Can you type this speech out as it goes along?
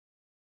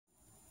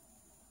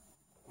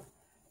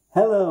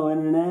Hello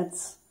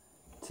internets!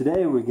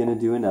 Today we're going to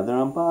do another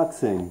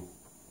unboxing.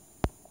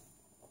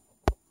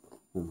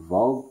 The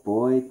Vault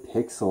Boy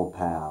Pixel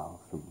Pal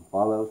from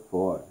Fallout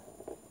 4.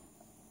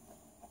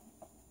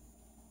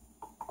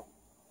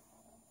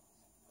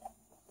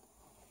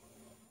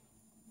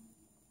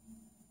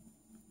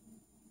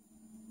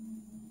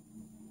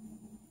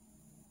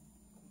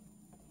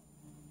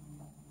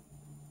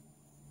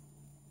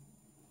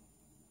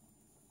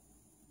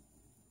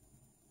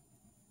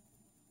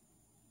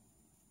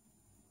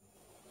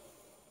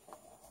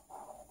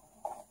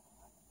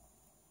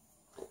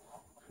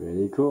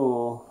 Pretty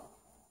cool.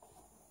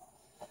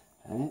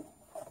 Alright,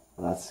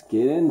 let's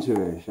get into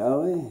it,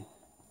 shall we?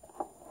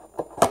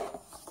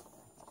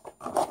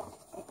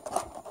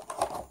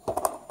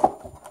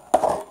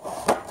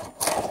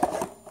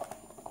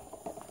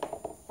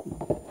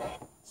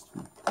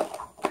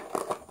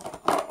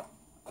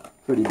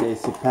 Pretty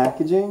basic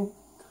packaging.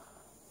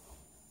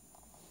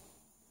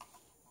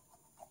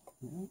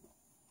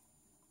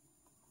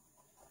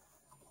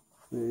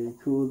 Very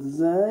cool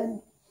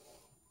design.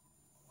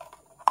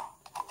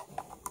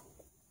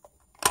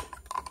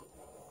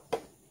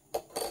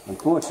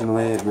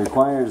 Unfortunately, it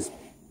requires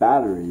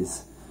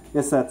batteries. I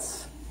guess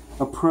that's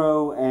a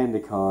pro and a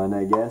con,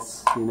 I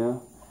guess, you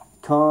know.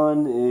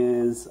 Con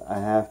is I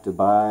have to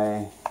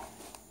buy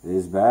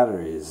these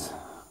batteries,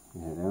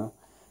 you know.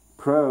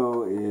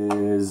 Pro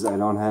is I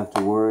don't have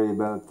to worry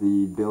about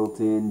the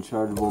built-in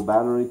chargeable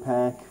battery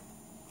pack,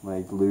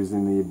 like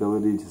losing the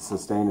ability to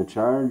sustain a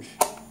charge,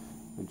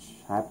 which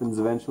happens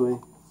eventually,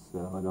 so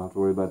I don't have to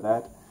worry about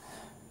that.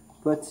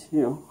 But,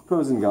 you know,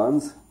 pros and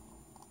cons.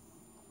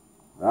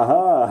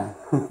 Aha!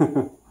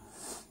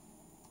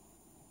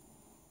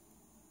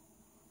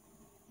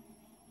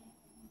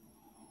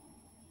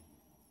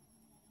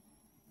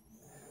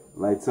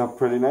 Lights up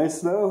pretty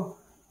nice though.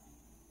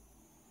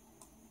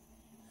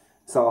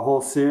 Saw a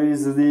whole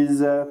series of these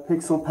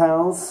Pixel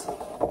Pals.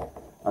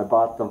 I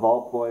bought the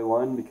Vault Boy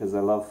one because I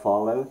love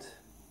Fallout.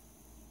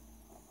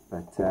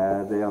 But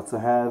they also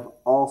have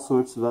all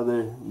sorts of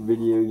other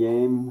video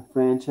game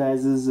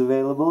franchises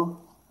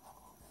available.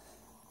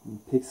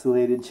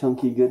 Pixelated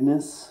chunky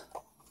goodness.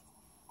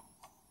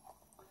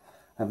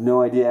 I have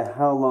no idea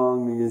how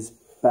long these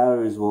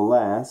batteries will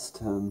last.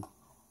 I'm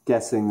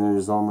guessing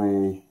there's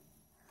only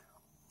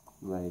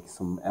like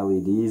some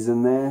LEDs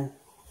in there.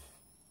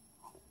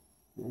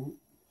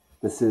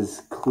 This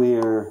is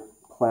clear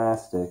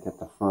plastic at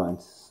the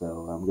front,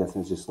 so I'm guessing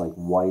it's just like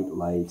white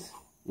light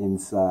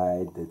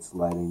inside that's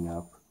lighting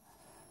up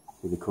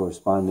to the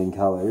corresponding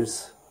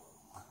colors.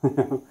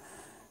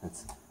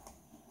 That's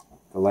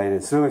the light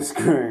is really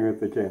screwing with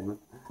the camera.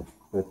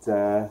 But,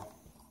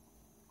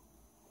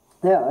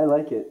 yeah, I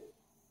like it.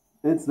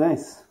 It's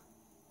nice.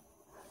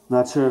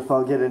 Not sure if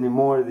I'll get any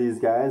more of these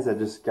guys. I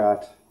just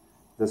got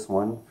this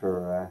one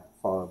for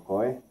Fallout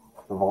Boy,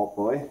 the Vault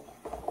Boy.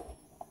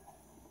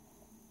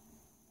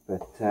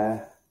 But,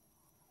 yeah.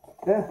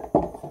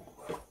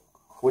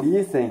 What do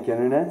you think,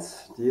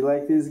 internets? Do you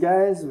like these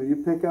guys? Will you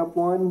pick up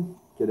one?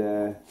 Get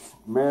a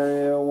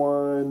Mario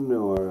one,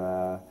 or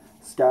a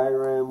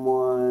Skyrim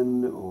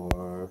one,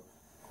 or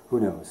who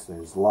knows?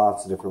 There's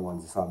lots of different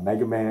ones. I saw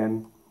Mega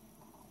Man.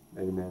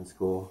 Mega Man's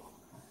cool.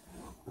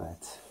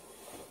 But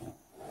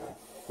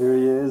here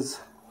he is,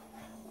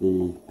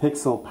 the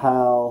Pixel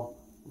Pal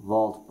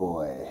Vault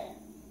Boy.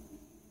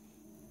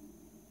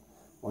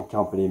 What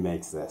company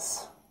makes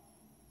this?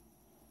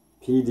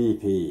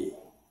 PDP.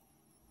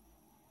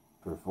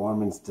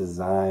 Performance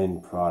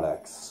Design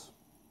Products.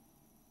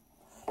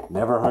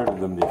 Never heard of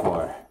them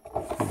before.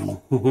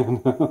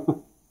 You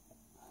know?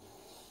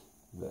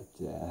 But,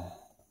 yeah.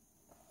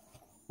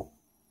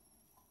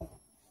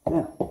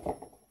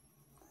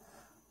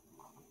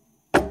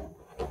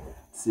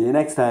 See you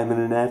next time,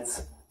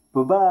 internets.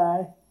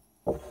 Bye-bye.